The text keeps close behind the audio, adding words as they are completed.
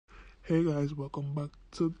Hey guys, welcome back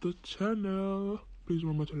to the channel. Please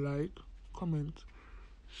remember to like, comment,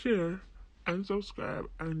 share, and subscribe.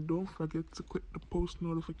 And don't forget to click the post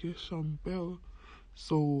notification bell.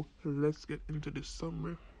 So let's get into this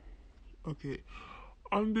summary. Okay,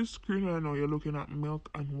 on this screen right now, you're looking at Milk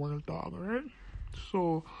and Wild Dawg, right?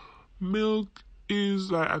 So Milk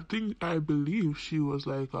is like, I believe she was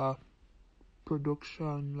like a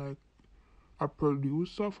production, like a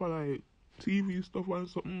producer for like TV stuff and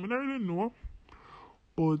something. I don't really know,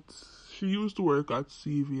 but she used to work at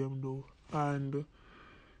CVM though, and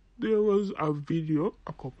there was a video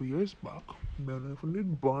a couple years back. Man, I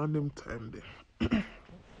did born them time there.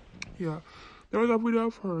 Yeah, there was a video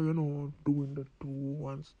of her, doing the do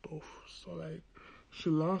and stuff. So like, she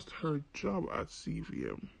lost her job at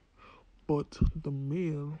CVM, but the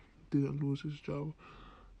male didn't lose his job.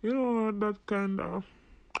 That kind of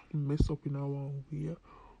mess up in our way.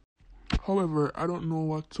 However, I don't know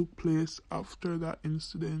what took place after that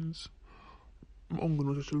incident. I'm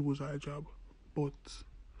gonna she lose her job, but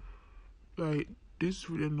like this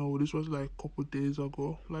video now, this was like a couple days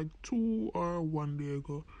ago, like 2 or 1 day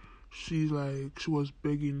ago. She was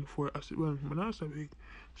begging for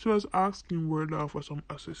she was asking Word for some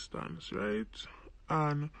assistance, right?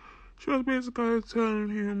 And she was basically telling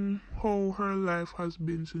him how her life has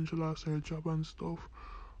been since she lost her job and stuff.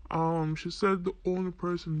 She said the only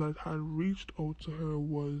person that had reached out to her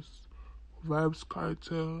was Vybz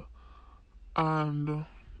Kartel, and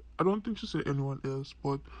I don't think she said anyone else,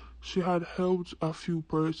 but she had helped a few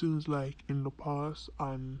persons like in the past,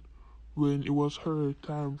 and when it was her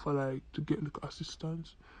time for like to get like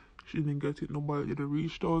assistance, she didn't get it. Nobody had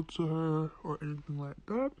reached out to her or anything like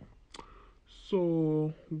that.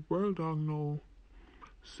 So World Dawg now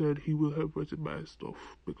said he will help her to buy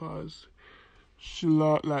stuff because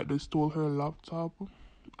they stole her laptop,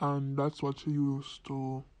 and that's what she used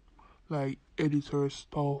to like edit her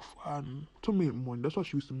stuff and to make money. That's what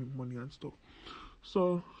she used to make money and stuff.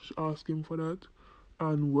 So she asked him for that,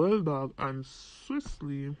 and World Dawg and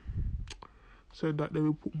Swisslee said that they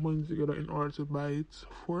will put money together in order to buy it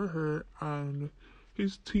for her, and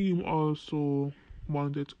his team also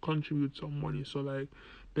wanted to contribute some money, so like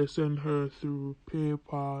they send her through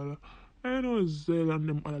PayPal. I know Zelle and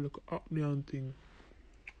them other little acne and thing.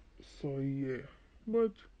 So yeah.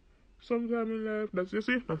 But sometime in life, that's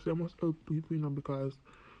I must help people, because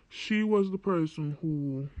she was the person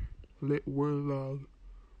who let World Dawg.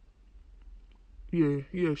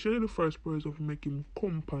 Yeah, she was the first person to make him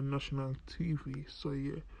come on national TV. So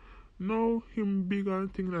yeah. Now him big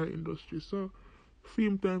and thing like industry. So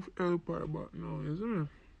film time for help her about now, isn't it?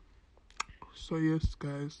 So yes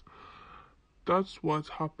guys, that's what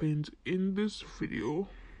happened in this video.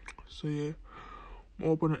 So yeah, I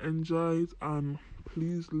hope you enjoy it, and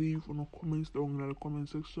please leave no comments down in the comment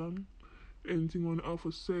section. Anything on the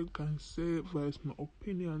offer said can say, voice my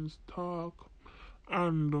opinions, talk,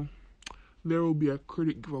 and there will be a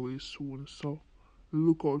credit giveaway soon, so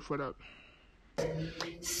look out for that.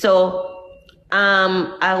 So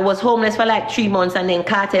I was homeless for like 3 months, and then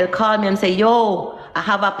Kartel called me and said, yo, I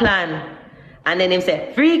have a plan. And then him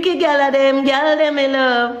said, freaky girl them in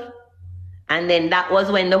love. And then that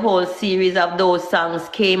was when the whole series of those songs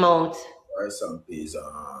came out. Some piece,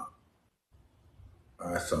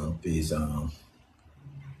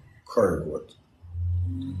 Currywood.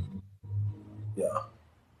 Yeah.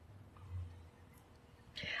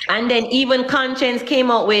 And then even Conscience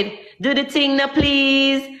came out with, do the thing now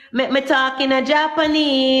please, make me talk in a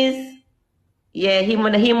Japanese. Yeah, him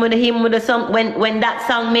with the song. When that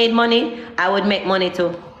song made money, I would make money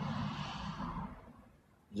too.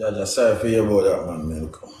 Judge, sorry for you about that, man,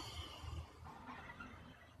 Milk.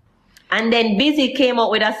 And then Busy came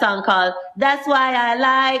out with a song called That's Why I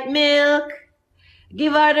Like Milk.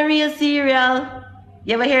 Give her the real cereal.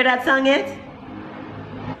 You ever hear that song yet?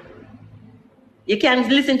 You can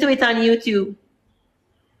listen to it on YouTube.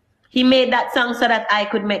 He made that song so that I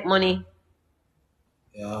could make money.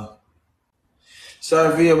 Yeah.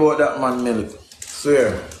 Sorry for you about that, man, Milk.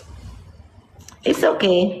 Swear. It's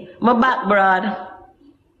okay. My back broad.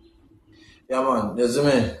 Yeah, man. You see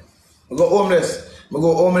me? I go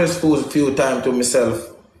homeless for a few times to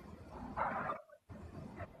myself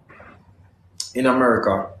in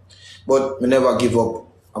America. But I never give up.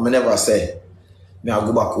 And I never say I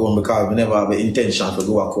go back home, because I never have the intention to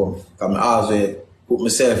go back home. Because I always put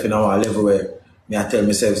myself in a level where I tell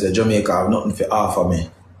myself that Jamaica have nothing to offer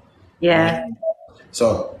me. Yeah.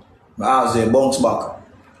 So I always bounce back.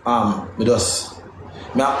 I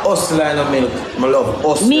hustle in the Milk. I love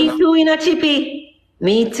hustle. Me too, Chippy.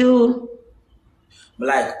 Me too. I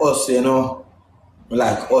like hustle, I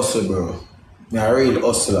like hustle, bro. I'm a real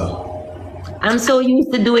hustler. I'm so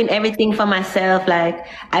used to doing everything for myself. Like,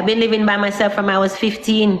 I've been living by myself from I was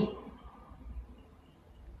 15.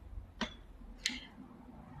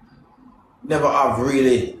 Never have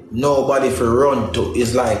really nobody for run to.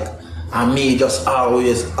 It's like, and me just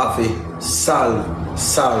always have to solve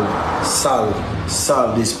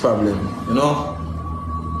this problem, you know?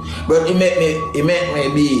 But it make me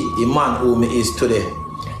be a man who me is today.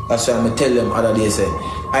 That's why I tell them other day, say,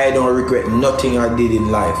 I don't regret nothing I did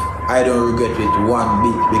in life. I don't regret it one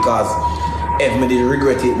bit, because if me did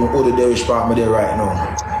regret it, me would the wish part me there right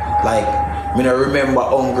now. Like, me don't remember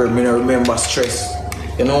hunger, me don't remember stress,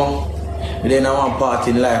 you know? Me then I want part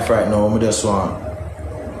in life right now, me just want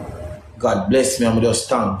God bless me, I'm just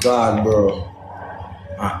thank God, bro.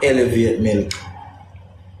 And elevate milk.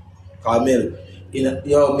 Cause milk,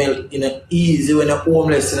 milk in a easy when you're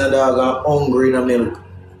homeless in a dog and hungry in a milk.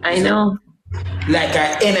 I know. Like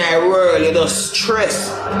in a world, you just stress.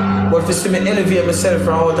 But if you see me elevate myself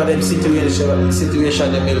from out of them situation,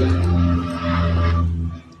 the milk.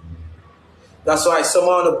 That's why some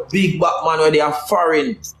of the big back man where they are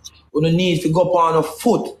foreign, when you need to go up on a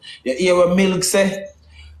foot, you hear what milk say?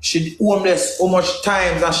 She homeless how much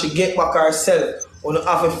times and she get back herself. When you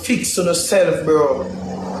have to fix on yourself, bro.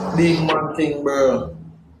 Big man thing, bro.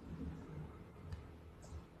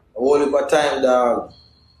 A whole heap of time, dog.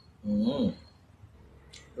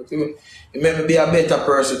 It made me be a better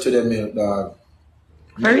person to the milk, dog.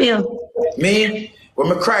 For real. Me,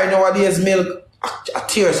 when I cry nowadays, milk, I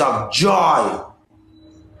tears of joy.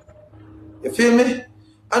 You feel me?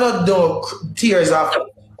 I don't do tears of,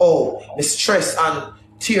 oh, the stress and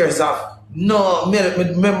tears of, no, milk.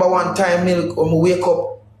 Remember one time, milk, when I wake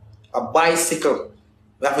up, a bicycle,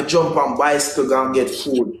 I have to jump on bicycle, go and get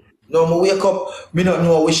food. No, when I wake up, I don't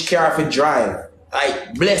know which car I drive.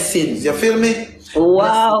 Like, blessings, you feel me?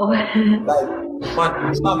 Wow. Like,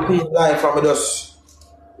 man, happy in life, and I just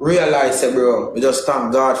realize, bro, I just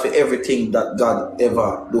thank God for everything that God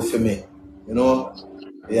ever do for me. You know?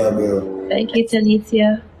 Yeah, bro. Thank you,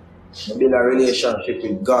 Tanitia. I build a relationship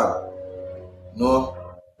with God. No?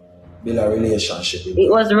 Build a relationship with God.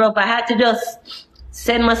 It was rough. I had to just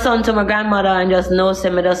send my son to my grandmother and just know say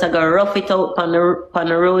me just I go rough it out on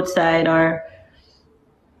the roadside or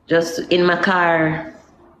just in my car.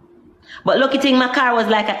 But lucky thing, my car was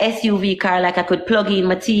like a SUV car, like I could plug in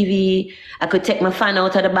my TV, I could take my fan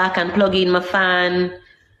out of the back and plug in my fan,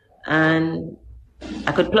 and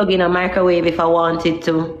I could plug in a microwave if I wanted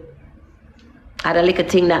to. I had a little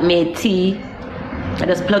thing that made tea. I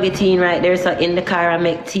just plug it in right there, so in the car I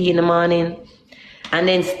make tea in the morning. And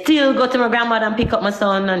then still go to my grandmother and pick up my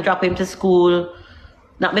son and drop him to school.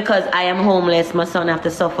 Not because I am homeless, my son have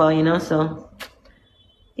to suffer, you know, so.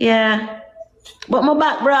 Yeah. But my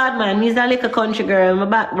back broad, man. He's a little country girl. My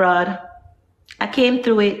back broad. I came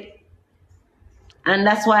through it. And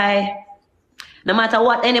that's why, no matter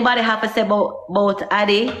what anybody have to say about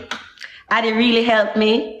Addy really helped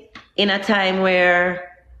me in a time where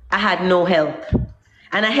I had no help.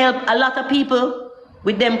 And I helped a lot of people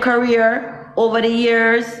with them career over the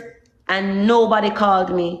years, and nobody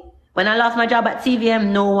called me. When I lost my job at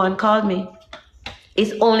TVM, no one called me.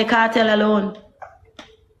 It's only Kartel alone.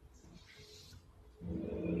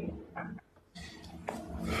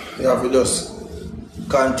 You have to just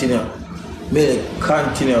continue. Milk,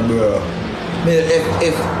 continue, bro. Milk,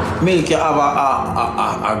 if Milk, you have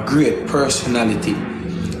a great personality.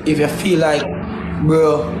 If you feel like,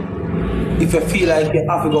 bro, if you feel like you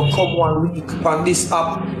have to go come 1 week on this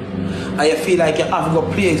app, and you feel like you have to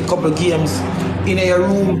go play a couple games in your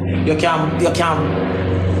room, you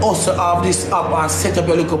can also have this app and set up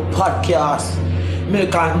your little podcast.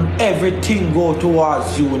 Milk, and everything go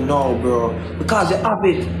towards you now, bro. Because you have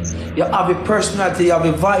it. You have a personality, you have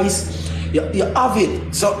a voice, you have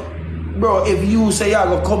it. So, bro, if you say you're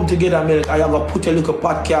going to come together, Milk, and you're going to put a little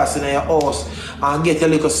podcast in your house and get a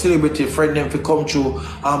little celebrity friend them to come through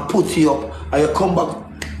and put you up, and you come back,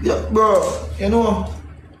 yeah, bro, you know.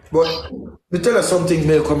 But, me tell you something,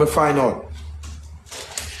 Milk, when me find out.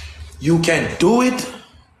 You can do it,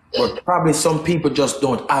 but probably some people just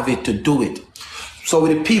don't have it to do it. So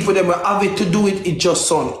with the people that have it to do it, it just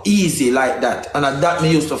sounds easy like that. And that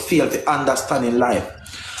me used to feel to understand in life.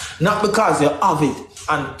 Not because you have it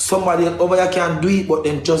and somebody over there can do it, but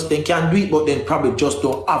then just they can do it, but then probably just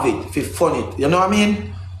don't have it for fun it. You know what I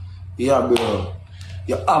mean? Yeah, bro.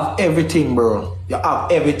 You have everything, bro. You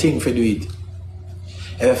have everything for do it.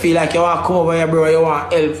 If you feel like you want to come over here, bro, you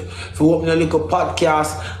want help for open a little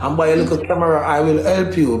podcast and buy a little camera, I will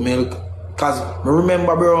help you, Milk. Because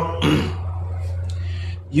remember, bro,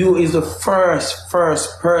 you is the first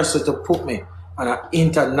person to put me on an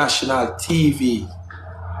international TV.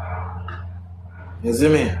 You see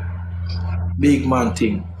me? Big man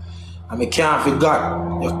thing. And I can't forget.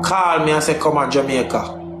 You call me and say come on Jamaica.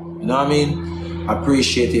 You know what I mean? I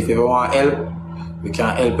appreciate it. If you want help, we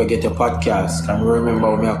can help you get your podcast. Can you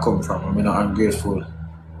remember where I come from? I'm not ungrateful.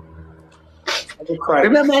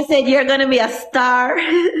 Remember I said you're gonna be a star.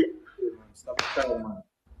 Stop crying, man.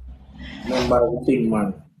 Remember everything,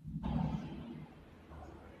 man.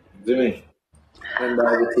 See me? Remember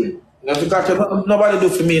everything. I forgot to nobody do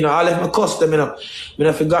for me, you know. I left my custom, you know.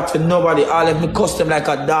 I forgot to nobody. I left my custom like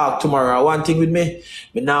a dog tomorrow. One thing with me,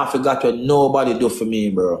 I now forgot what nobody do for me,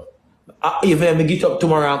 bro. Even if I get up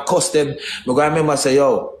tomorrow and cuss them, I go remember say,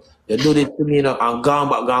 yo, you do this to me, you know, and gone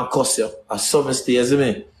back and cuss you. I saw me stay, see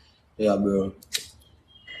me? Yeah, bro.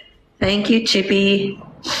 Thank you, Chippy.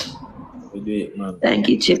 We do it, man. Thank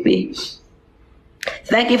you, Chippy.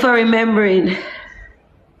 Thank you for remembering.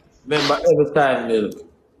 Remember every time, Milk.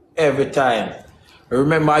 Every time.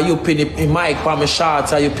 Remember you pin it in mic from my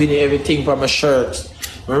shorts, or you pin everything from my shirt.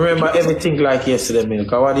 Remember everything like yesterday, Milk.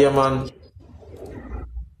 How are you, man?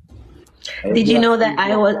 Did you know that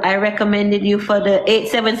I recommended you for the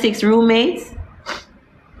 876 roommates?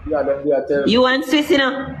 Yeah, then we are telling you and Swiss, you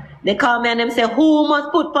know, they call me and them say, who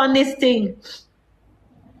must put on this thing?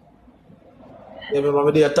 Yeah,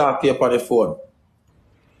 remember they talk to you on the phone.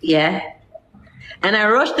 Yeah. And I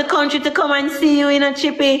rushed the country to come and see you in a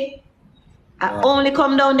Chippy. I only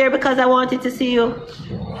come down there because I wanted to see you.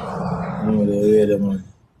 No, they ready, man.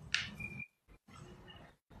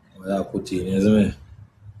 What I put in, isn't it?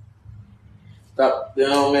 Stop, you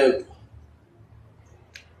know, Milk.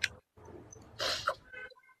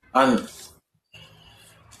 And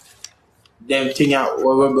them thing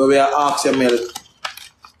we are asking Milk.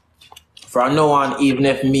 From now on, even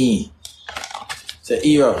if me say,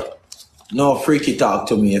 here, no freaky talk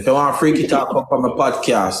to me. If you want freaky talk, come from a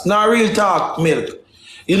podcast. Now, real talk, Milk.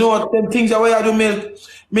 You know what? Them things that way I do, Milk.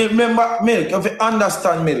 Remember, Milk, if you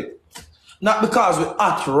understand, Milk. Not because we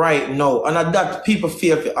act right now, and that people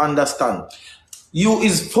feel if you understand. You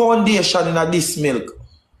is foundation in this, Milk.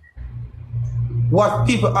 What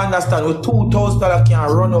people understand, with $2,000 can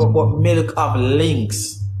run out, but Milk have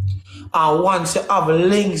links. And once you have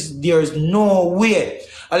links, there's no way.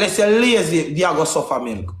 Unless you're lazy, they are going to suffer,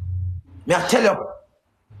 Milk. May I tell you,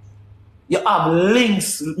 you have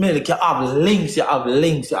links, Milk. You have links, you have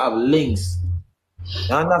links, you have links.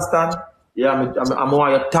 You understand? Yeah, I'm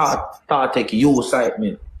want you start take you side,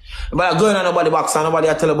 Milk. But going on nobody box and nobody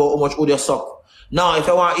tell about how much wood you suck. Now, if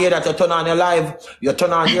you want to hear that, you turn on your live, you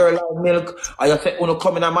turn on your live, Milk, or you say, when you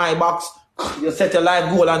come in my box, you set your live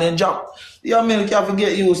goal and then drop. Yeah, Milk, you have to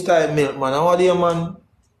get used to it, Milk, man. How do you, man?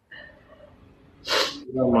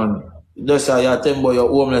 Yeah, man. Just how you tell about your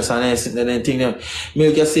homeless and then think them.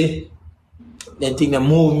 Milk, you see, then think them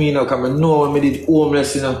move me, you know, because I know when I did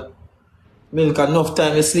homeless, you know. Milk, enough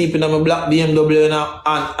time I sleep in my black BMW, you know,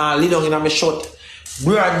 and lay down in my short,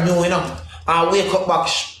 brand new, you know, and wake up back,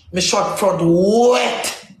 my short front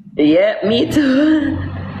wet. Yeah, me too.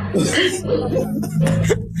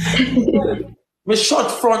 My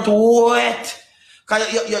short front wet.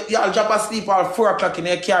 Cause you'll drop asleep at 4 o'clock in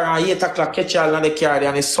the car and 8 o'clock catch you in the car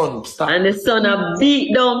and the sun stop. And the sun a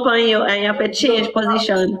beat down on you and you have to change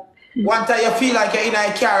position. One time you feel like you're in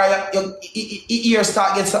a car, your ears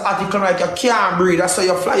start getting so hot, like you can't breathe, that's how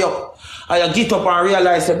you fly up. And you get up and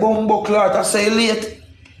realize, bumbo clot, that's how you late.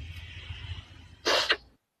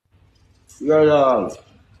 You're dog.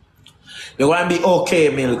 You want to be okay,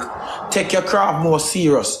 Milk. Take your craft more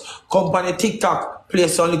serious. Come on the TikTok, play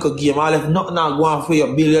some little game. All if nothing not going for you,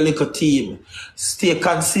 build your little team. Stay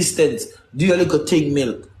consistent. Do your little thing,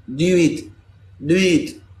 Milk. Do it. Do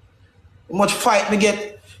it. How much fight me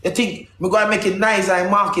get? You think me going to make it nice and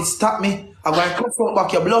market stop me? I'm going to come out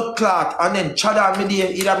back your blood clot and then chada me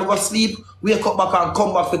there. Either me go sleep, wake up back and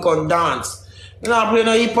come back to come dance. Me not play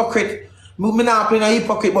no hypocrite. Me not play no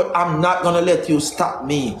hypocrite, but I'm not going to let you stop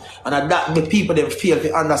me. And that me people them feel if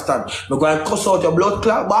you understand. Me going to cuss out your blood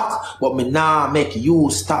clot back, but me not make you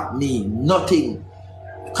stop me. Nothing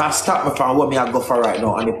can stop me from what me I go for right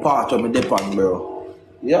now and the part of me depend, bro.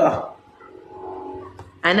 Yeah.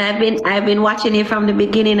 And I've been watching you from the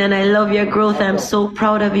beginning and I love your growth. I'm so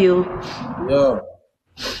proud of you. Yeah.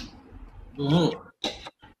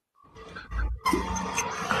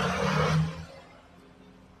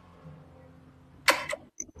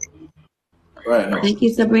 Right now. Thank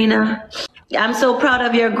you, Sabrina. I'm so proud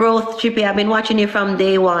of your growth, Chippy. I've been watching you from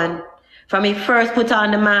day one. From you first put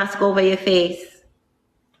on the mask over your face.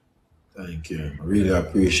 Thank you. I really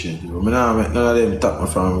appreciate you. I don't make none of them tap my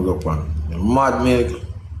family up on. You're mad, Milk.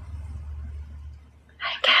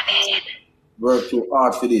 Hi, Kevin. Work too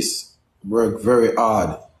hard for this. Work very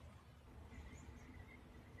hard.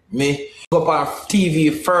 Me go up on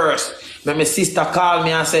TV first. Then my sister call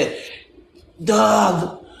me and say,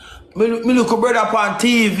 Dog, me look a brother up on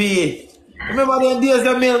TV. Remember them days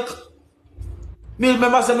the milk? Me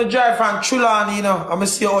remember say me drive from Trulani, you know, and me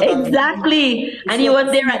see out. Exactly. And you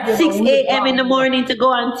was there at 6 a.m. in the morning to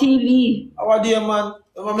go on TV. How are you, man?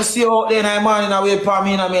 When I see out there in the morning, I wait for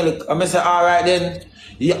me in a milk. And I say, all right then.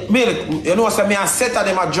 Yeah, milk, you know, so me a set of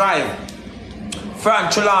them a drive. From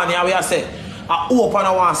Trulani, and we a say, I open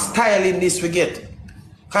I want style in this we get.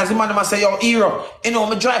 Cause the man say, yo, hero, you know,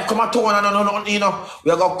 me drive come a town and you know,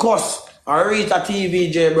 we go cuss. I read a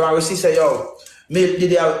TVJ, bro. We see say, yo, milk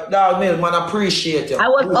did that milk, man, appreciate you. I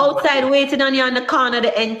was outside waiting on you on the corner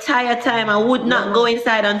the entire time. I would not go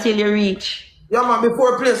inside until you reach. Yeah, man,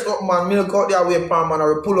 before the place up, man, milk out there way palm, man, I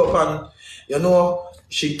will pull up and, you know,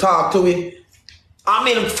 she talk to me. I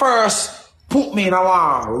milk first put me in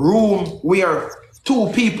a room where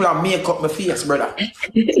 2 people are make up my face, brother.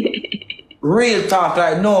 Real talk,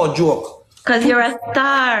 like no joke. Cause you're a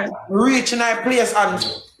star. Reach in that place and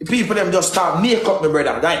the people them just start make up me,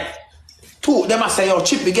 brother. Like 2 them I say, yo,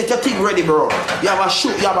 Chippy, get your thing ready, bro. You have a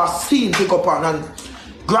shoot, you have a scene pick up on and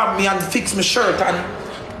grab me and fix my shirt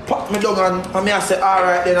and pop me down and me I say,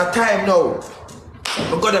 alright then a time now.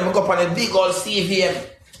 I got them up on a big old CVM.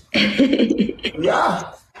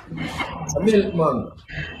 Yeah. A milk man.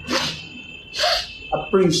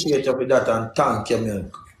 Appreciate you for that and thank you,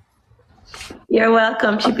 milk. You're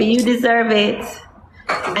welcome, Chippy. You deserve it.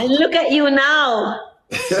 And look at you now.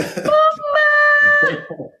 Mama.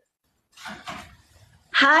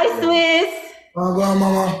 Hi, Swiss. Oh, go on,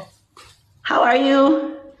 Mama. How are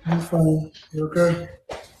you? I'm fine. You okay?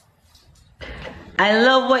 I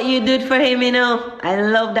love what you did for him, you know. I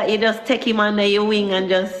love that you just take him under your wing and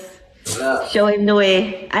just show him the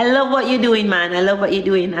way. I love what you're doing, man. I love what you're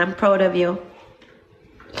doing. I'm proud of you.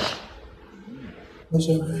 What's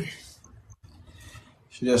up, baby?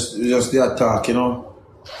 She just there talk, you know.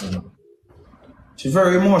 She's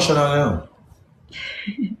very emotional,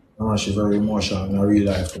 you know. She's very emotional in her real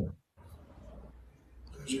life.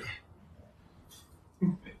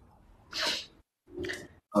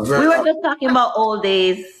 We were just talking about old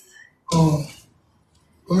days. Oh,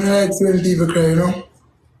 I mean, I like seeing people cry, you know?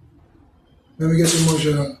 Let me get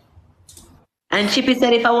emotional. And Chippy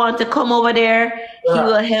said if I want to come over there, he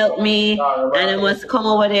will help me. And I must come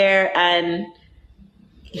over there. And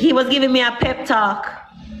he was giving me a pep talk.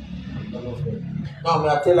 No,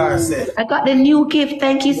 I tell her, I said. I got the new gift.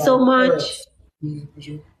 Thank you so much.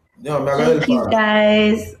 Thank you,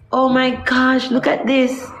 guys. Oh my gosh, look at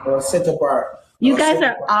this. Set up her. You guys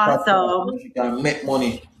are awesome. She can make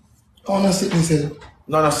money. Oh, no sickness.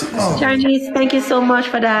 No sickness. Chinese, thank you so much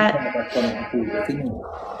for that.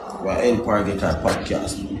 Well, help her get her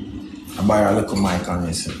podcast. I buy her a little mic and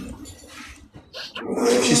listen.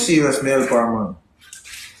 She's serious, me help her, man.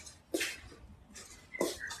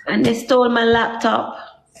 And they stole my laptop.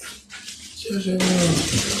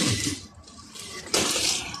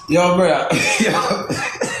 Yo, bro.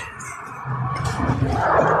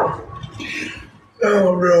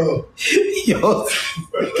 Oh, bro. Yo.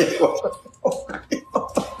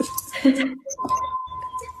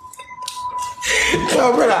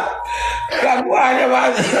 Yo, brother. God, why,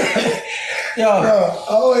 man? Yo.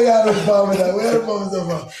 Oh, yeah, the bomb that. Where the bomb is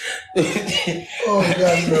over? Oh,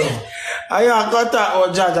 God, bro. I ain't got that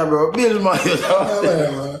old Jaja, bro. Bill, man.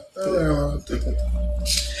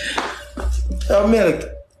 Yo, Milk.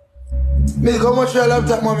 Milk, how much for your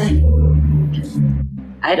laptop, mommy?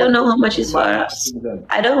 I don't know how much it's for. I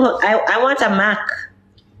want a Mac.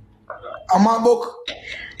 A MacBook?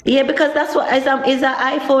 Yeah, because that's what is an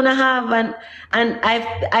iPhone I have, and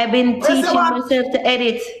I've been teaching myself to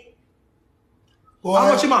edit. Boy,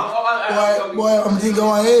 how much you want? Boy, I'm thinking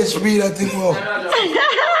on HP. I think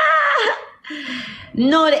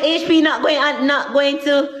No, the HP not going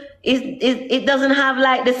to. It doesn't have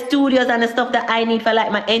like the studios and the stuff that I need for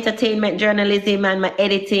like my entertainment journalism and my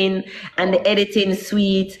editing and the editing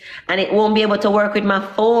suite, and it won't be able to work with my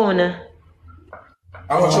phone.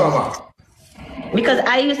 How much you want? Because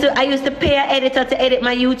I used to pay an editor to edit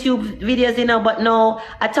my YouTube videos, you know, but no,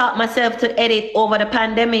 I taught myself to edit over the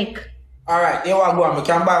pandemic. All right, you want to go on? We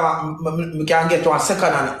can buy one. We can get one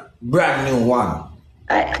second and brand new one.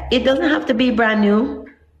 It doesn't have to be brand new.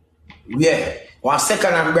 Yeah, one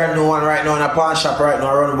second and brand new one right now in a pawn shop right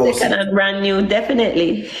now around about. Second and brand new,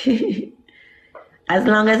 definitely. As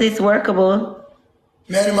long as it's workable.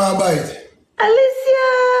 Man, my bite.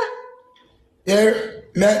 Alicia. Yeah,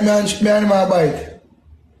 man, my bite.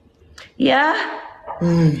 Yeah.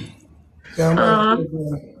 Yeah,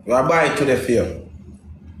 you are buying to the field.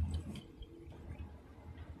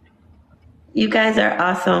 You guys are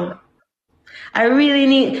awesome. I really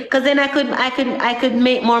need, because then I could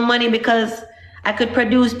make more money because I could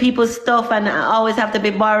produce people's stuff, and I always have to be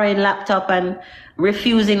borrowing laptop and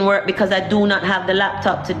refusing work because I do not have the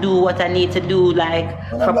laptop to do what I need to do, like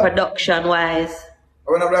for production wise.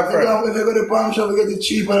 When a Black Friday? If you go to the pawn shop, we get it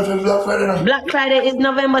cheaper if it's Black Friday now. Black Friday is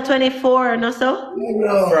November 24, no so? Yeah,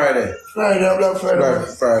 bro. Friday. Friday, Black Friday. Black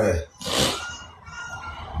Friday.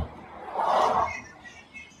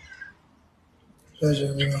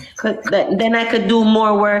 Pleasure, bro. Then I could do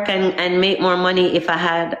more work and make more money if I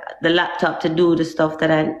had the laptop to do the stuff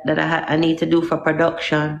that I need to do for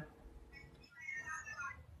production.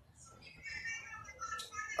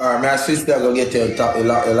 Alright, my sister go get your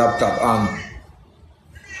laptop.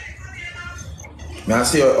 May I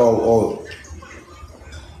see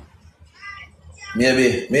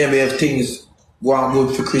maybe if things go on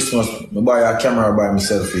good for Christmas, I buy a camera by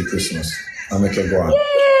myself for Christmas and make it go on. Yay!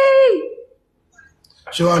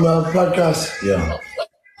 Show on the podcast. Yeah.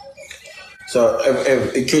 So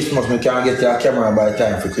if Christmas, I can get your camera by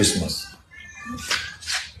time for Christmas.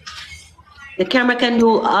 The camera can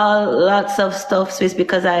do lots of stuff, Swiss,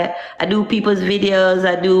 because I do people's videos,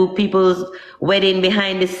 I do people's wedding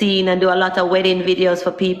behind the scene, I do a lot of wedding videos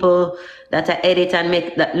for people that I edit and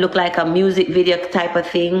make that look like a music video type of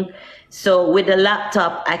thing. So with the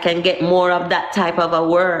laptop, I can get more of that type of a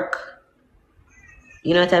work.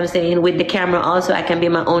 You know what I'm saying? With the camera also, I can be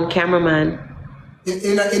my own cameraman.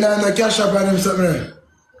 In a cash app and something.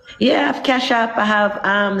 Yeah, I have Cash App, I have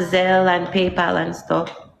Zelle and PayPal and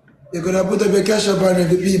stuff. You're gonna put up a cash up and if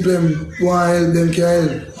the people want help, them can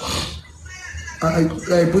help.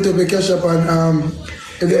 I put up a cash up and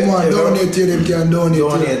if they want to donate to you, them can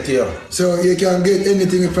donate to you. So you can get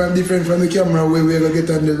anything from different from the camera where we're gonna get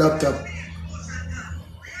on the laptop.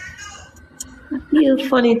 I feel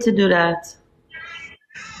funny to do that.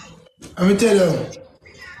 I'm gonna tell you,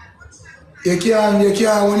 you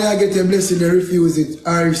can't when I get a blessing, they refuse it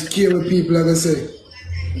or scare with people, like I say.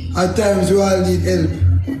 At times we all need help.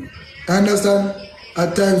 Understand?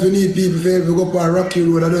 At times we need people to help. We go up on a rocky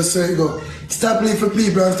road. I just say, go. Stop living for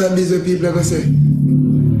people and stop busy with people, like I say.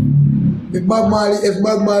 If Bob Marley,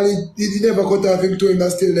 he never cut off him to him,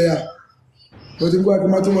 that's still there. But him got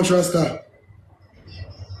him too much rasta.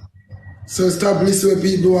 So stop listening to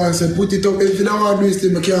people and say, put it up. If you don't want to do this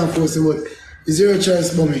thing, I can't force it, but it's your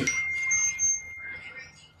choice, mommy.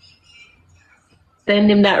 Send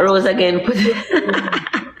him that rose again.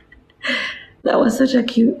 That was such a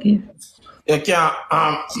cute gift. You can't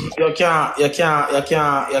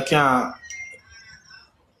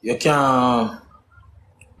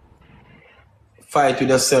fight with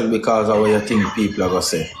yourself because of what you think people are gonna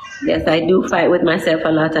say. Yes, I do fight with myself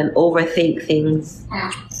a lot and overthink things.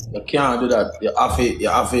 You can't do that. You have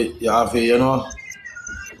it, you know.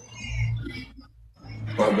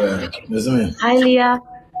 You see me? Hi, Leah.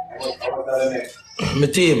 My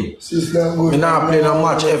team. Me not play no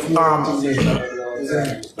match. If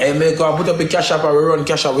hey, make go put up a cash up and we run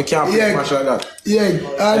cash up. We can't play a match like that. Yeah,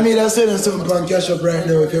 I mean I said something on cash up right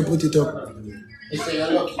now if you put it up.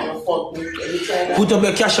 Put up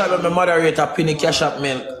a cash up and my moderator pin the cash up,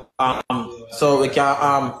 man. So we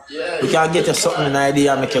can get you something an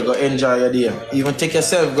idea and make you go enjoy your day. Even take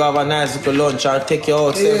yourself, go have a nice little lunch and take you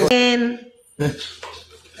out. Yeah.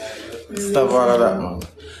 Stop all of that, man.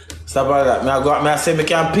 Stop all of that. I say me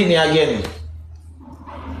can pin you again.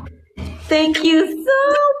 Thank you so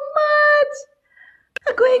much.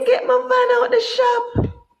 I'm going to get my van out the shop.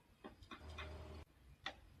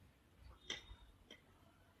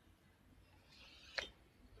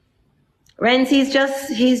 Renz, he's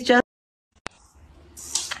just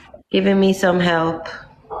giving me some help.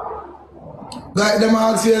 Like them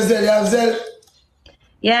ask you Zelle, you have Zelle?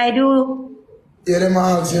 Yeah, I do. Yeah, them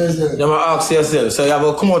ask you Zelle. Them ask you Zelle. So you have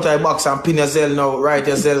to come out of the box and pin your Zelle now, write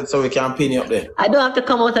your Zelle so we can pin you up there. I don't have to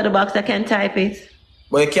come out of the box, I can type it.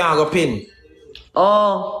 But you can't go pin.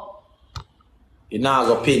 Oh. You not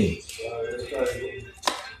go pin.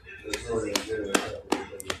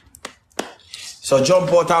 So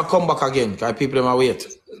jump out and come back again, because people might wait.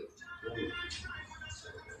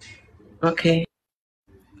 Okay.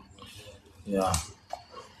 Yeah.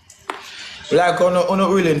 Like, I'm not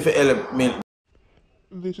willing for help me.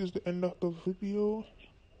 This is the end of the video.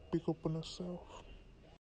 Pick up on yourself.